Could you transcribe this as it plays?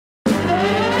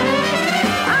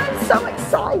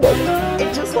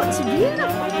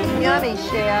yummy,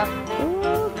 Chef.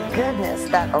 Ooh, goodness,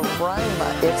 that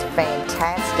aroma is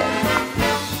fantastic.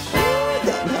 Ooh,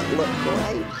 that look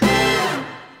great.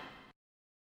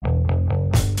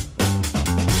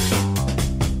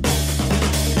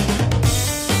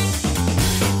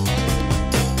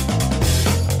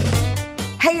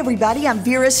 Hey everybody, I'm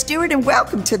Vera Stewart and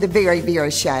welcome to the Vera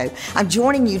Show. I'm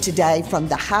joining you today from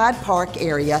the Hyde Park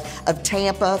area of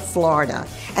Tampa, Florida,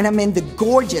 and I'm in the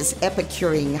gorgeous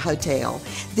Epicurean Hotel.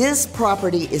 This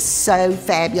property is so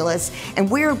fabulous, and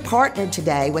we're partnered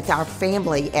today with our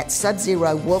family at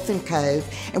Sub-Zero Wolf & Cove,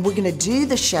 and we're gonna do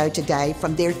the show today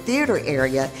from their theater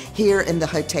area here in the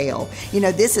hotel. You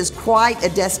know, this is quite a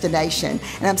destination,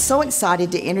 and I'm so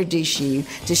excited to introduce you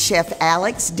to Chef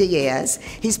Alex Diaz.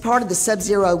 He's part of the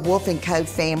Sub-Zero Wolf & Cove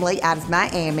family out of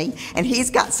Miami, and he's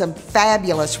got some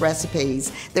fabulous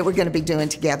recipes that we're going to be doing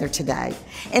together today.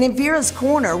 And in Vera's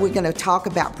Corner, we're going to talk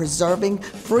about preserving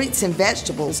fruits and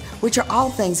vegetables, which are all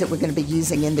things that we're going to be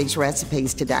using in these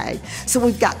recipes today. So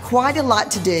we've got quite a lot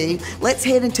to do. Let's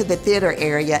head into the theater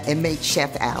area and meet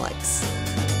Chef Alex.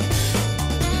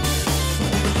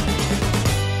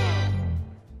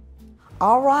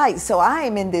 All right, so I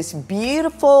am in this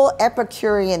beautiful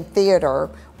Epicurean theater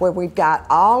where we've got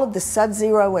all of the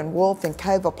Sub-Zero and Wolf &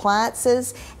 Cove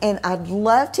appliances, and I'd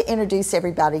love to introduce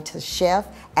everybody to Chef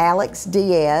Alex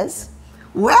Diaz.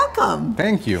 Welcome.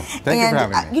 Thank you. Thank you for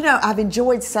having me. You know, I've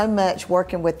enjoyed so much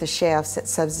working with the chefs at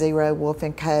Sub-Zero, Wolf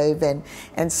 & Cove,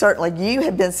 and certainly you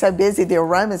have been so busy. The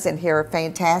aromas in here are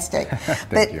fantastic.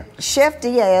 Thank you. Chef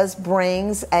Diaz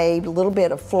brings a little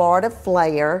bit of Florida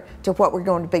flair to what we're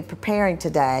going to be preparing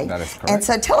today. That is correct. And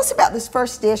so tell us about this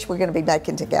first dish we're going to be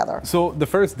making together. So the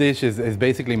first dish is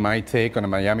basically my take on a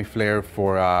Miami flair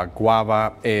for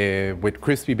guava with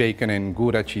crispy bacon and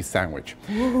Gouda cheese sandwich.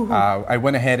 I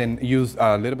went ahead and used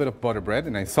a little bit of butter bread,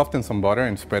 and I softened some butter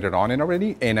and spread it on it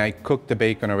already, and I cooked the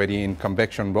bacon already in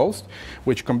convection roast,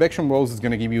 which convection roast is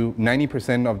going to give you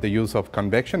 90% of the use of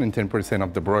convection and 10%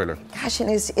 of the broiler. Gosh,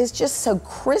 and it's just so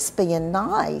crispy and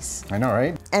nice. I know,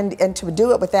 right? And to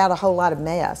do it without a whole lot of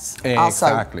mess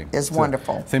Exactly. also is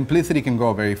wonderful. Simplicity can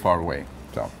go very far away.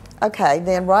 So. Okay,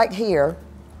 then right here,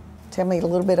 tell me a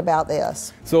little bit about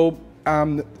this. So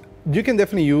you can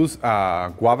definitely use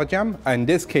guava jam. In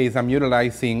this case, I'm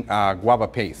utilizing guava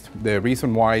paste. The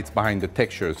reason why it's behind the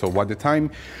texture. So what the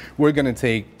time we're gonna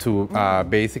take to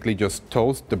basically just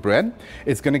toast the bread,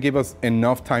 it's gonna give us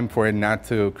enough time for it not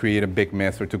to create a big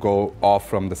mess or to go off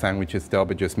from the sandwich itself,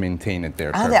 but just maintain it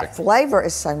there. Oh, that flavor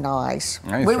is so nice.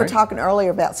 Nice, we were right? talking earlier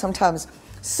about sometimes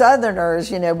Southerners,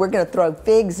 you know, we're going to throw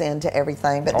figs into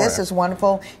everything, but this is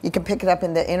wonderful. You can pick it up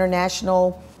in the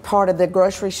international part of the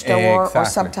grocery store or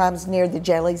sometimes near the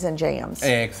jellies and jams.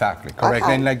 Exactly, correct.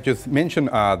 Okay. And like just mentioned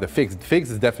the figs.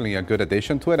 Figs is definitely a good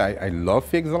addition to it. I love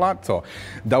figs a lot, so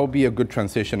that would be a good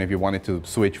transition if you wanted to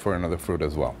switch for another fruit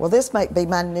as well. Well, this might be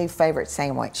my new favorite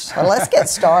sandwich. So let's get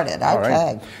started. Okay. All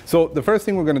right. So the first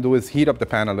thing we're going to do is heat up the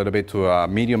pan a little bit to a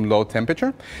medium-low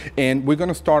temperature, and we're going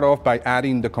to start off by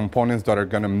adding the components that are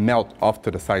going to melt off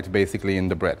to the sides, basically in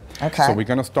the bread. Okay. So we're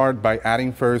going to start by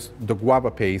adding first the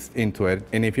guava paste into it,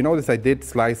 and if you notice, I did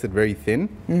slice it very thin.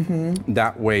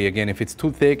 That way, again, if it's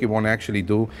too thick, it won't actually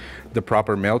do the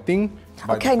proper melting.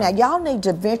 Okay, now y'all need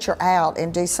to venture out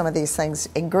and do some of these things,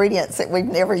 ingredients that we've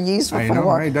never used before. I know,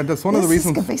 right? That's one of the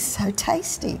reasons. This is going to be so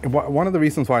tasty. One of the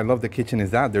reasons why I love the kitchen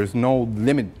is that there's no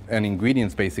limit on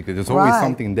ingredients, basically. There's always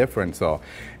something different. So,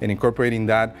 and incorporating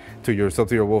that to your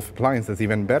Sub-Zero Wolf appliance is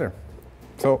even better.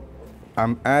 So,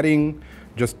 I'm adding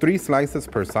just 3 slices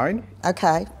per side.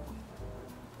 Okay.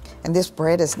 And this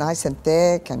bread is nice and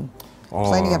thick and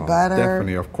plenty of butter.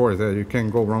 Definitely, of course. You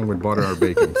can't go wrong with butter or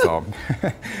bacon. So,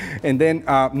 and then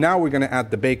now we're going to add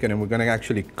the bacon, and we're going to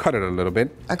actually cut it a little bit.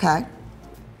 Okay.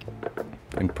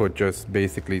 And put just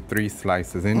basically 3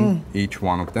 slices in each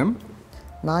one of them.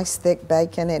 Nice thick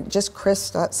bacon. It just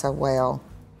crisps up so well.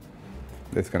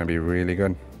 It's going to be really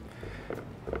good.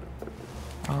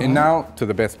 And now to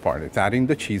the best part. It's adding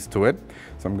the cheese to it.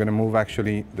 So I'm going to move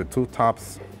actually the 2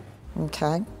 tops.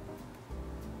 Okay.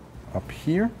 Up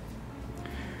here.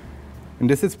 And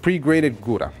this is pre-grated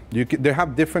Gouda. They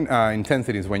have different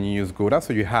intensities when you use Gouda.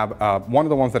 So you have, one of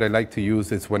the ones that I like to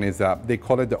use is when it's, they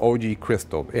call it the OG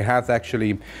crystal. It has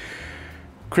actually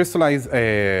crystallized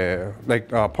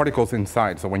particles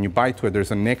inside. So when you bite to it,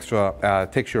 there's an extra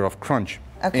texture of crunch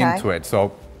into it.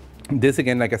 So This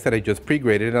again, like I said, I just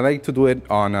pre-grated. I like to do it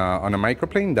on a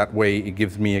microplane. That way, it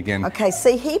gives me again. Okay,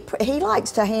 see, he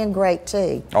likes to hand grate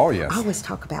too. Oh yes. I always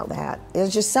talk about that.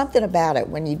 There's just something about it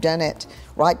when you've done it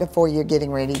right before you're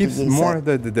getting ready to use it. Keeps more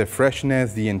the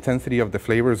freshness, the intensity of the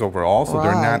flavors overall. So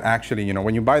they're not actually, you know,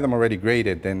 when you buy them already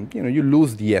grated, then you know you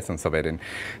lose the essence of it. And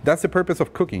that's the purpose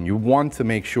of cooking. You want to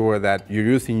make sure that you're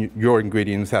using your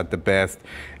ingredients at the best.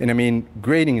 And I mean,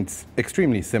 grating, it's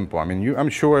extremely simple. I mean, I'm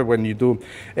sure when you do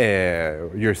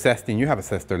your zesting, you have a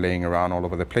zester laying around all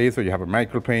over the place, or you have a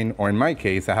microplane, or in my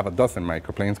case, I have a dozen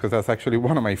microplanes because that's actually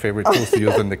one of my favorite tools to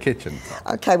use in the kitchen.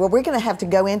 So. Okay, well, we're going to have to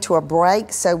go into a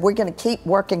break, so we're going to keep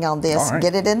working on this,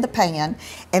 get it in the pan,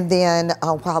 and then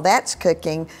while that's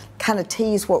cooking, kind of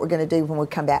tease what we're going to do when we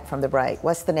come back from the break.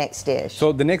 What's the next dish?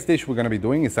 So the next dish we're going to be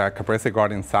doing is a caprese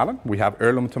garden salad. We have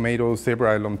heirloom tomatoes,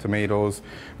 zebra heirloom tomatoes,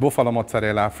 buffalo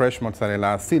mozzarella, fresh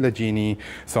mozzarella, silagini,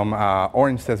 some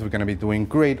orange zest we're going to be doing,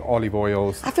 great olive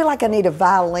oils. I feel like I need a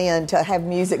violin to have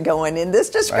music going in this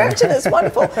description. Is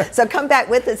wonderful. So come back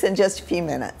with us in just a few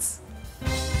minutes.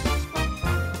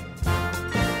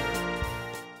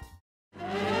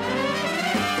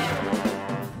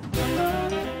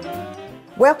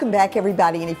 Welcome back,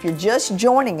 everybody, and if you're just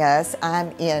joining us, I'm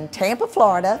in Tampa,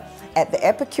 Florida at the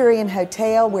Epicurean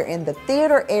Hotel. We're in the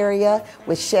theater area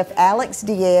with Chef Alex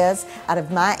Diaz out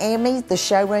of Miami, the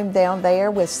showroom down there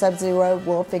with Sub-Zero,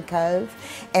 Wolf and Cove,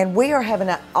 and we are having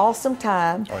an awesome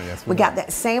time. Oh, yes, we got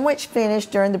that sandwich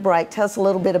finished during the break. Tell us a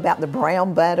little bit about the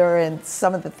brown butter and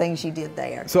some of the things you did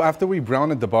there. So after we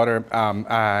browned the butter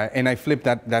and I flipped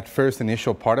that first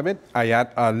initial part of it, I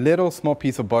add a little small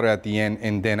piece of butter at the end,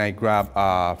 and then I grab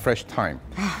fresh thyme.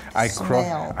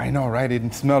 I know, right?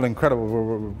 It smelled incredible.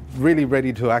 We're really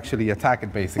ready to actually attack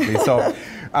it, basically. So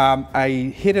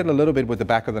I hit it a little bit with the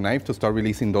back of the knife to start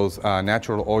releasing those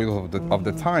natural oils of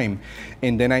the thyme,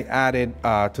 and then I added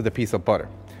to the piece of butter.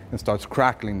 And starts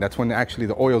crackling. That's when actually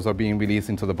the oils are being released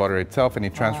into the butter itself, and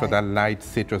it transfers that light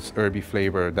citrus herby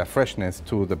flavor, that freshness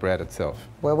to the bread itself.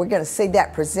 Well, we're going to see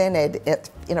that presented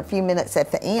in a few minutes at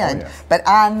the end. Oh, yes. But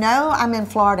I know I'm in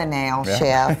Florida now,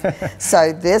 Chef.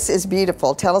 So this is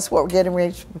beautiful. Tell us what we're getting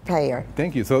ready to prepare.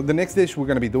 Thank you. So the next dish we're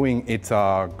going to be doing, it's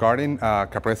a garden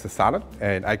caprese salad.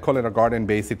 And I call it a garden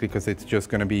basically because it's just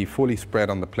going to be fully spread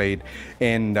on the plate,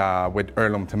 and with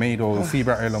heirloom tomatoes,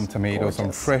 zebra heirloom tomatoes,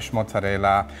 some fresh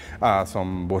mozzarella,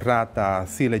 some burrata,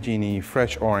 silagini,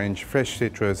 fresh orange, fresh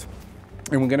citrus.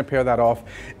 And we're going to pair that off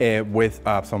with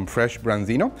some fresh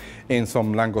branzino and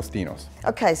some langostinos.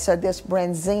 Okay, so this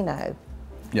branzino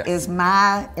is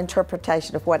my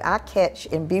interpretation of what I catch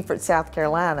in Beaufort, South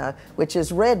Carolina, which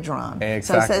is red drum.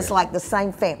 Exactly. So it's like the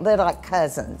same family. They're like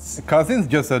cousins. Cousins,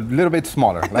 just a little bit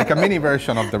smaller, like a mini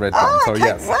version of the red drum. Oh, so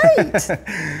yes. Wait.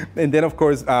 And then of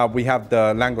course we have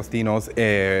the langostinos,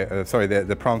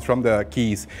 the prawns from the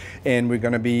Keys, and we're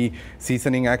going to be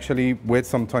seasoning actually with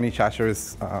some Tony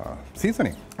Chacher's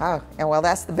seasoning. Oh, and well,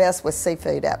 that's the best with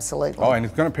seafood, absolutely. Oh, and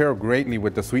it's going to pair greatly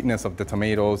with the sweetness of the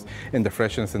tomatoes and the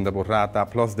freshness in the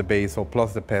burrata, plus the basil,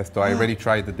 plus the pesto. I already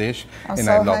tried the dish, and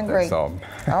I loved it. So.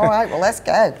 All right, well, let's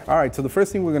go. All right, so the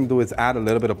first thing we're going to do is add a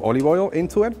little bit of olive oil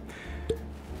into it.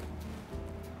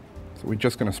 So we're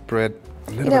just going to spread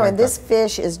a little bit. And this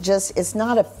fish is just, it's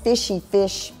not a fishy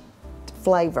fish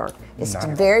flavor. It's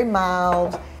very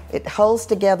mild. It holds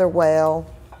together well.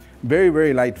 Very,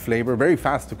 very light flavor, very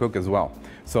fast to cook as well.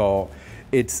 So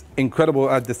it's incredible.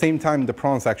 At the same time, the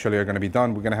prawns actually are going to be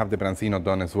done. We're going to have the branzino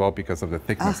done as well because of the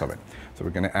thickness of it. So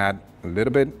we're going to add a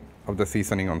little bit of the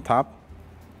seasoning on top.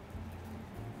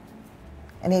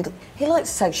 And he looks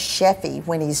so chefy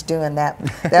when he's doing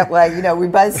that way. You know, we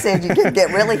both said you can get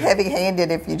really heavy-handed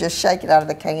if you just shake it out of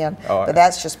the can. Oh, but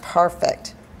that's just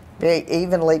perfect. Very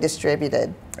evenly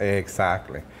distributed.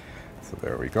 Exactly. So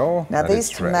there we go. Now these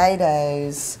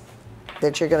tomatoes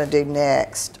that you're going to do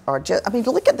next are just, I mean,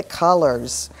 look at the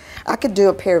colors. I could do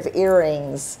a pair of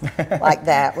earrings like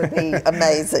that. Would be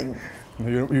amazing.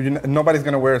 Nobody's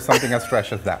going to wear something as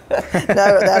fresh as that.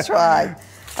 No, that's right.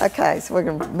 Okay, so we're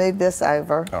going to move this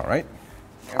over. All right.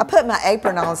 I put my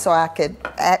apron on so I could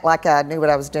act like I knew what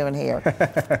I was doing here.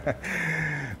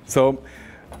 So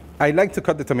I like to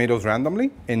cut the tomatoes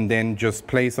randomly and then just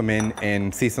place them in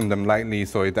and season them lightly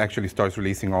so it actually starts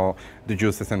releasing all the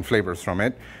juices and flavors from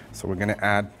it. So we're going to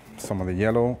add some of the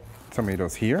yellow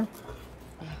tomatoes here.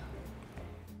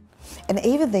 And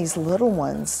even these little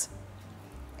ones,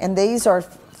 and these are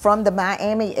from the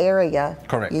Miami area,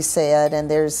 correct, you said,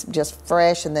 and there's just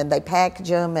fresh, and then they package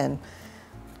them, and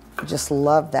just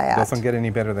love that. Doesn't get any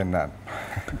better than that.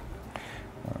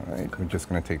 All right, we're just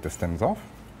going to take the stems off.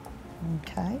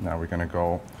 Okay. Now we're going to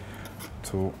go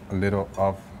to a little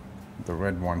of the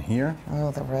red one here.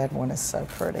 Oh, the red one is so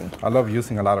pretty. I love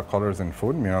using a lot of colors in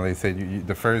food. You know, they say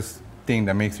the first thing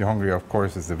that makes you hungry, of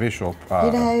course, is the visual.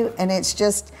 You know, and it's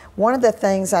just one of the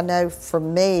things I know for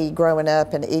me growing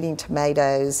up and eating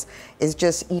tomatoes is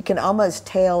just you can almost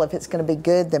tell if it's going to be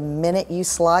good the minute you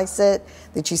slice it,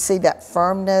 that you see that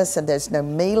firmness and there's no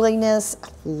mealiness. I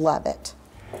love it.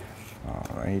 All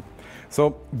right.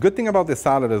 So good thing about the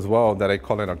salad as well, that I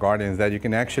call it a garden, is that you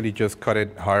can actually just cut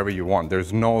it however you want.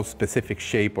 There's no specific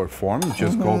shape or form. You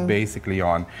just go basically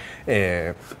on,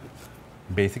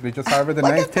 basically just however the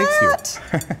knife takes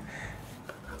you.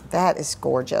 That is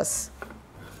gorgeous.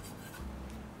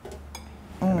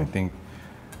 And I think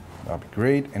that'll be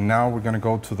great. And now we're gonna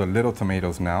go to the little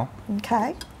tomatoes now.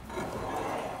 Okay.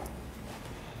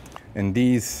 And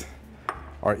these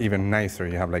are even nicer.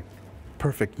 You have like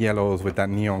perfect yellows with that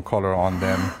neon color on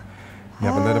them. You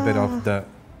have a little bit of the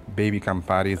baby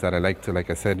Camparis that I like to, like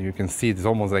I said, you can see it's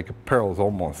almost like pearls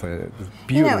almost. It's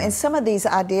beautiful. You know, and some of these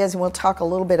ideas, and we'll talk a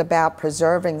little bit about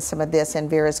preserving some of this in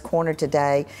Vera's Corner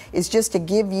today, is just to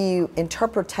give you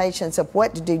interpretations of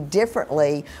what to do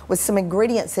differently with some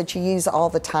ingredients that you use all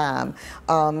the time.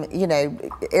 You know,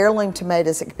 heirloom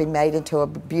tomatoes that can be made into a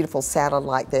beautiful salad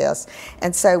like this.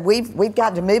 And so we've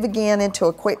got to move again into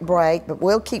a quick break, but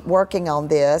we'll keep working on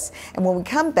this. And when we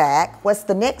come back, what's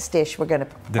the next dish we're going to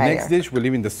prepare? The next dish, we're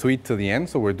leaving the sweet to the end,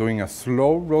 so we're doing a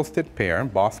slow roasted pear,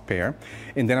 boss pear,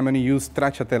 and then I'm going to use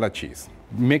stracciatella cheese.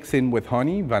 Mix in with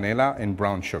honey, vanilla, and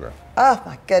brown sugar. Oh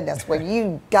my goodness, well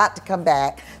you got to come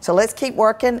back. So let's keep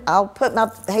working. I'll put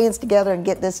my hands together and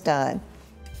get this done.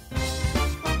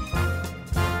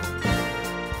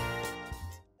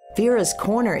 Vera's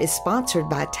Corner is sponsored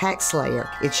by TaxSlayer.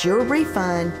 It's your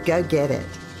refund, go get it.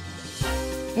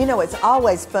 You know, it's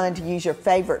always fun to use your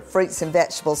favorite fruits and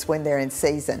vegetables when they're in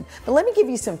season. But let me give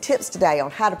you some tips today on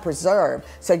how to preserve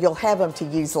so you'll have them to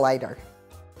use later.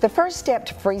 The first step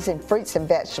to freezing fruits and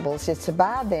vegetables is to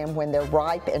buy them when they're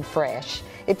ripe and fresh.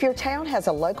 If your town has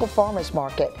a local farmer's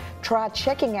market, try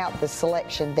checking out the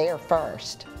selection there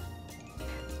first.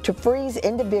 To freeze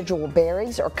individual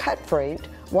berries or cut fruit,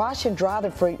 wash and dry the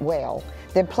fruit well.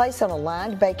 Then place on a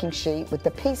lined baking sheet with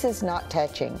the pieces not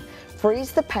touching.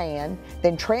 Freeze the pan,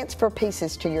 then transfer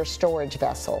pieces to your storage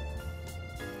vessel.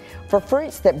 For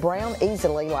fruits that brown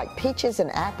easily like peaches and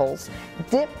apples,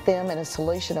 dip them in a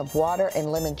solution of water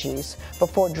and lemon juice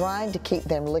before drying to keep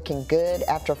them looking good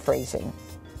after freezing.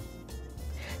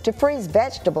 To freeze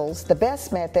vegetables, the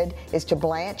best method is to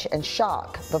blanch and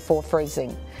shock before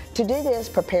freezing. To do this,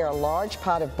 prepare a large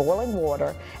pot of boiling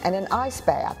water and an ice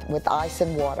bath with ice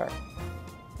and water.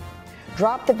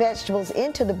 Drop the vegetables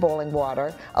into the boiling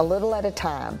water a little at a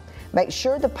time. Make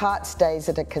sure the pot stays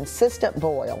at a consistent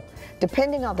boil.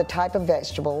 Depending on the type of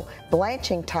vegetable,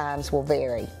 blanching times will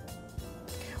vary.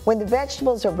 When the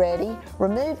vegetables are ready,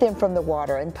 remove them from the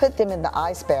water and put them in the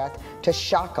ice bath to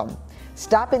shock them,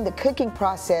 stopping the cooking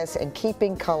process and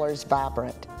keeping colors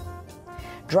vibrant.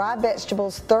 Dry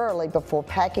vegetables thoroughly before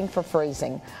packing for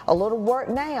freezing. A little work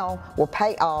now will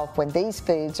pay off when these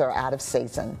foods are out of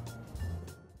season.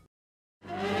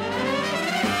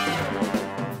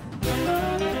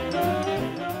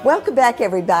 Welcome back,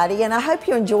 everybody, and I hope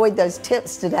you enjoyed those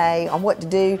tips today on what to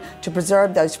do to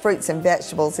preserve those fruits and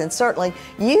vegetables. And certainly,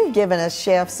 you've given us,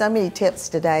 Chef, so many tips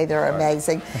today that are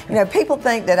amazing. You know, people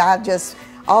think that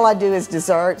all I do is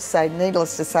desserts, so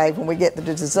needless to say, when we get to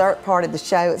the dessert part of the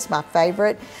show, it's my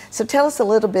favorite. So tell us a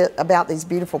little bit about these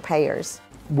beautiful pears.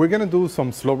 We're gonna do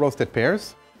some slow roasted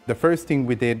pears. The first thing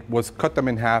we did was cut them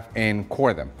in half and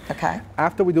core them. Okay.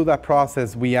 After we do that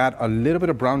process, we add a little bit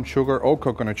of brown sugar or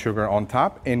coconut sugar on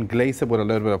top and glaze it with a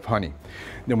little bit of honey.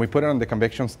 Then we put it on the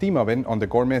convection steam oven on the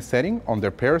gourmet setting on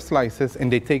their pear slices,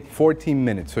 and they take 14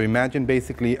 minutes. So imagine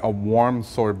basically a warm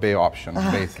sorbet option,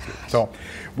 basically. Gosh. So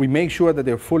we make sure that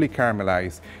they're fully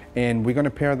caramelized, and we're gonna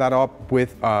pair that up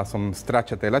with some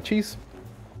stracciatella cheese.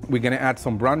 We're gonna add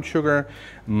some brown sugar,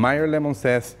 Meyer lemon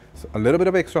zest, a little bit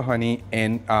of extra honey,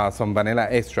 and some vanilla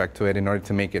extract to it in order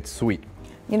to make it sweet.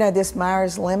 You know, this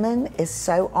Meyer's lemon is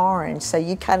so orange, so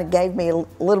you kind of gave me a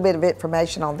little bit of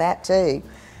information on that too,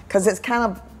 because it's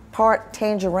kind of part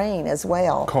tangerine as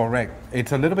well. Correct.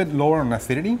 It's a little bit lower on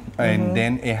acidity, and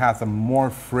then it has a more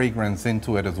fragrance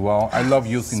into it as well. I love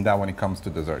using that when it comes to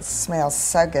desserts. Smells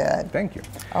so good. Thank you.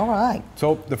 All right.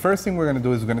 So the first thing we're going to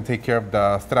do is we're going to take care of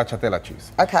the stracciatella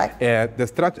cheese. Okay. The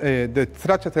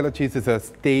stracciatella cheese is a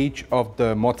stage of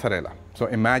the mozzarella. So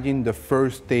imagine the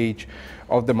first stage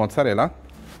of the mozzarella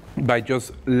by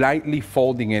just lightly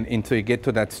folding it until you get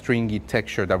to that stringy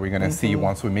texture that we're going to see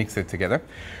once we mix it together.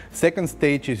 Second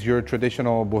stage is your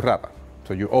traditional burrata. So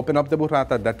So you open up the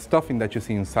burrata, that stuffing that you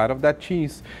see inside of that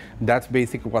cheese, that's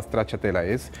basically what stracciatella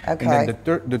is. Okay. And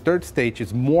then the third stage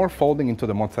is more folding into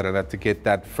the mozzarella to get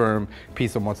that firm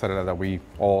piece of mozzarella that we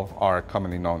all are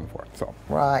commonly known for. So,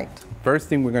 right. first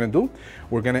thing we're gonna do,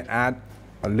 we're gonna add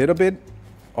a little bit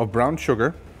of brown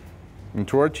sugar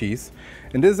into our cheese.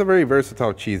 And this is a very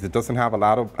versatile cheese. It doesn't have a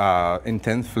lot of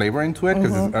intense flavor into it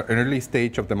because it's an early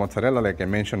stage of the mozzarella, like I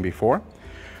mentioned before.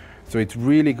 So it's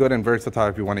really good and versatile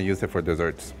if you want to use it for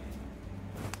desserts.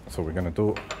 So we're gonna do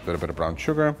a little bit of brown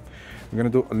sugar. We're gonna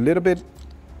do a little bit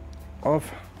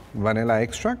of vanilla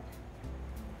extract.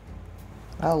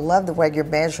 I love the way you're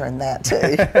measuring that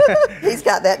too. He's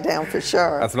got that down for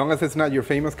sure. As long as it's not your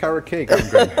famous carrot cake, I'm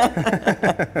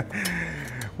good.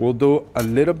 We'll do a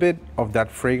little bit of that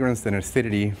fragrance and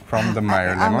acidity from the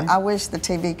Meyer lemon. I wish the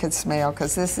TV could smell,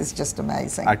 because this is just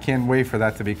amazing. I can't wait for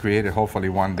that to be created, hopefully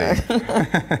one day.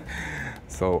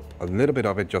 So a little bit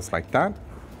of it just like that.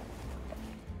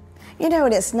 You know,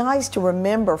 and it's nice to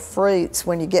remember fruits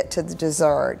when you get to the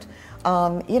dessert.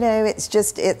 You know, it's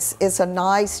just, it's a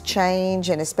nice change,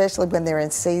 and especially when they're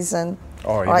in season.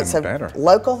 Oh, even so better.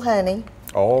 Local honey.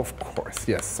 Oh, of course,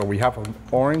 yes. So we have an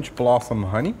orange blossom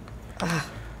honey.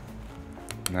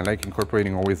 And I like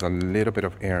incorporating always a little bit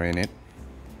of air in it.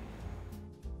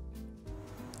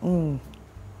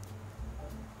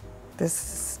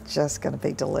 This is just going to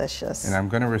be delicious. And I'm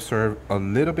going to reserve a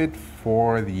little bit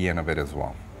for the end of it as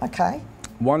well. Okay.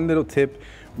 One little tip,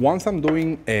 once I'm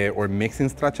doing or mixing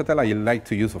stracciatella, I like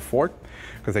to use a fork,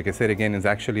 because like I said again, it's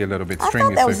actually a little bit stringy. I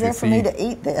thought that was there for me to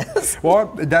eat this. Well,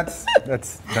 that's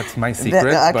my secret,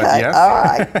 okay. But yes. All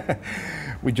right.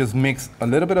 We just mix a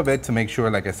little bit of it to make sure,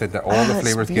 like I said, that all the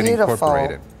flavors get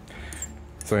incorporated.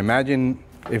 So imagine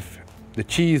if the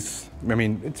cheese, I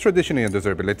mean, it's traditionally a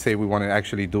dessert, but let's say we want to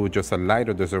actually do just a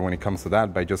lighter dessert when it comes to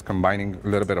that by just combining a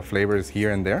little bit of flavors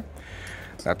here and there.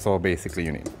 That's all basically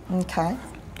you need. Okay.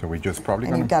 So we just probably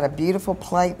And you've got a beautiful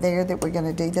plate there that we're going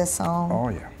to do this on. Oh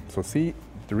yeah. So see,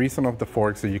 the reason of the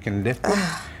fork, so you can lift it,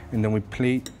 and then we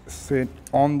place it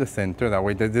on the center. That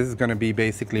way, this is going to be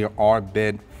basically our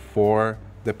bed for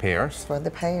the pears. For the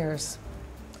pears.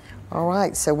 All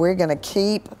right, so we're going to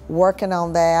keep working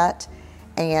on that.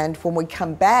 And when we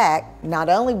come back, not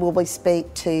only will we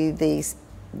speak to the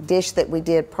dish that we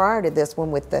did prior to this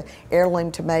one with the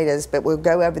heirloom tomatoes, but we'll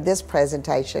go over this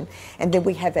presentation. And then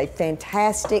we have a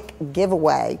fantastic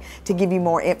giveaway to give you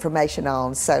more information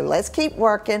on. So let's keep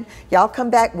working. Y'all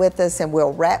come back with us and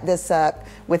we'll wrap this up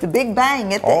with a big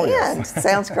bang at the end. Yes.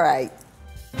 Sounds great.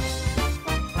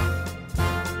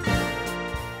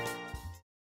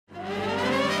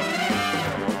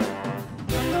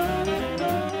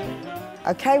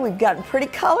 Okay, we've gotten pretty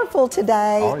colorful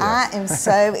today. Oh, yes. I am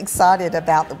so excited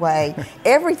about the way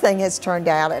everything has turned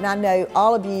out, and I know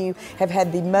all of you have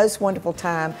had the most wonderful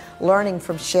time learning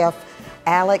from Chef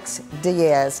Alex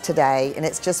Diaz today, and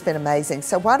it's just been amazing.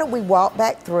 So why don't we walk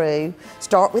back through,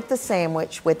 start with the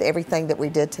sandwich with everything that we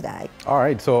did today. All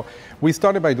right, so we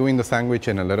started by doing the sandwich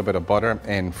in a little bit of butter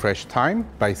and fresh thyme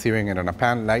by searing it in a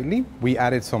pan lightly. We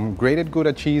added some grated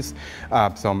Gouda cheese,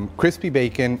 some crispy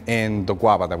bacon, and the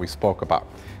guava that we spoke about.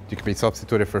 You can be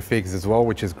substituted for figs as well,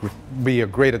 which is be a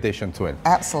great addition to it.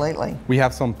 Absolutely. We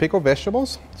have some pickled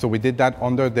vegetables, so we did that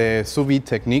under the sous vide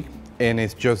technique, and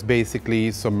it's just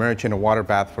basically submerged in a water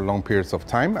bath for long periods of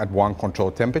time at one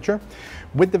controlled temperature.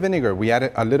 With the vinegar, we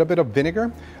added a little bit of vinegar,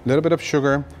 a little bit of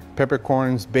sugar,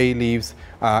 peppercorns, bay leaves,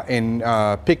 and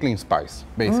pickling spice,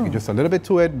 basically. Just a little bit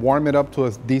to it, warm it up to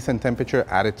a decent temperature,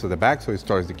 add it to the bag so it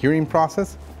starts the curing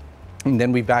process, and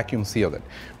then we vacuum sealed it.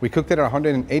 We cooked it at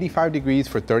 185 degrees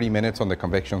for 30 minutes on the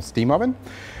convection steam oven.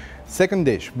 Second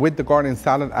dish, with the garden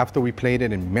salad, after we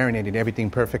plated and marinated everything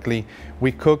perfectly,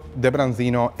 we cooked the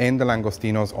branzino and the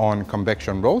langostinos on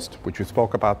convection roast, which we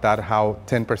spoke about that, how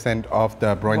 10% of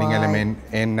the broiling element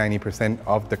and 90%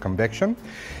 of the convection.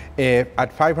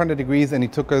 At 500 degrees, and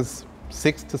it took us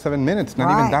 6 to 7 minutes, not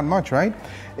even that much, right?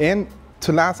 And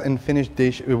to last and finish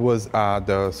dish, it was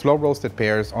the slow roasted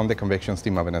pears on the convection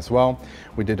steam oven as well.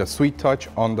 We did a sweet touch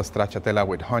on the stracciatella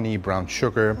with honey, brown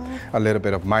sugar, a little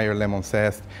bit of Meyer lemon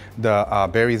zest, the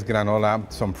berries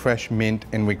granola, some fresh mint,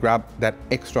 and we grabbed that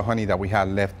extra honey that we had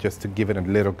left just to give it a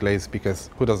little glaze,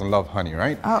 because who doesn't love honey,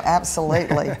 right? Oh,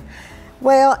 absolutely.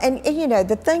 Well, and you know,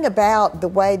 the thing about the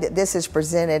way that this is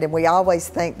presented, and we always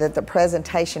think that the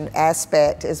presentation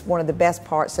aspect is one of the best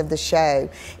parts of the show,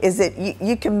 is that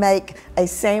you can make a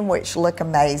sandwich look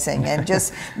amazing. And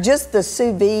just the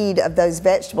sous vide of those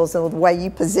vegetables and the way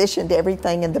you positioned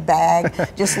everything in the bag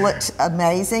just looks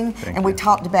amazing. And we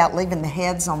talked about leaving the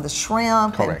heads on the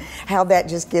shrimp. Correct. And how that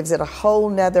just gives it a whole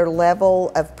nother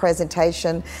level of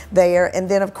presentation there. And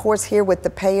then of course here with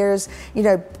the pears, you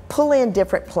know, pull in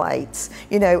different plates.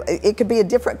 You know, it could be a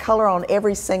different color on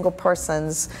every single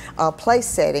person's place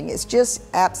setting. It's just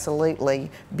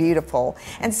absolutely beautiful.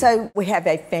 And so we have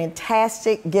a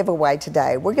fantastic giveaway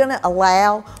today. We're going to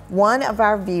allow one of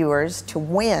our viewers to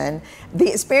win the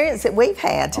experience that we've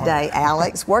had today,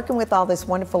 Alex, working with all this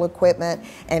wonderful equipment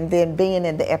and then being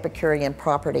in the Epicurean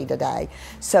property today.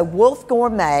 So Wolf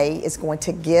Gourmet is going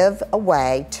to give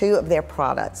away 2 of their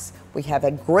products. We have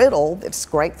a griddle that's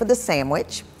great for the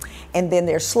sandwich, and then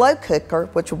their slow cooker,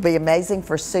 which will be amazing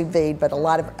for sous vide, but a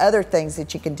lot of other things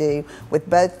that you can do with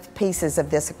both pieces of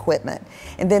this equipment.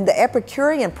 And then the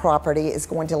Epicurean property is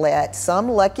going to let some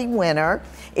lucky winner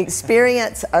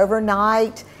experience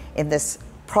overnight in this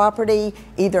property,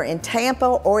 either in Tampa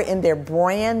or in their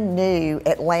brand new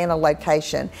Atlanta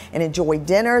location, and enjoy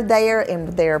dinner there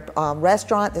in their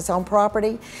restaurant that's on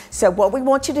property. So what we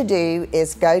want you to do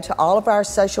is go to all of our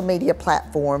social media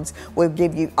platforms. We'll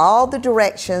give you all the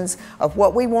directions of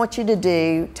what we want you to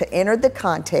do to enter the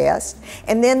contest,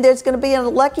 and then there's going to be a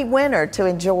lucky winner to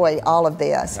enjoy all of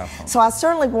this. So I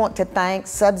certainly want to thank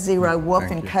Sub-Zero Wolf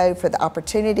 & Co. for the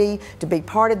opportunity to be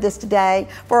part of this today,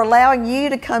 for allowing you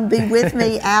to come be with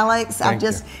me, Alex. I've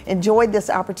just enjoyed this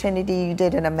opportunity. You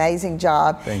did an amazing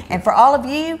job. Thank you. And for all of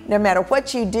you, no matter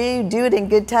what you do, do it in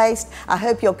good taste. I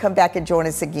hope you'll come back and join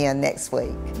us again next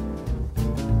week.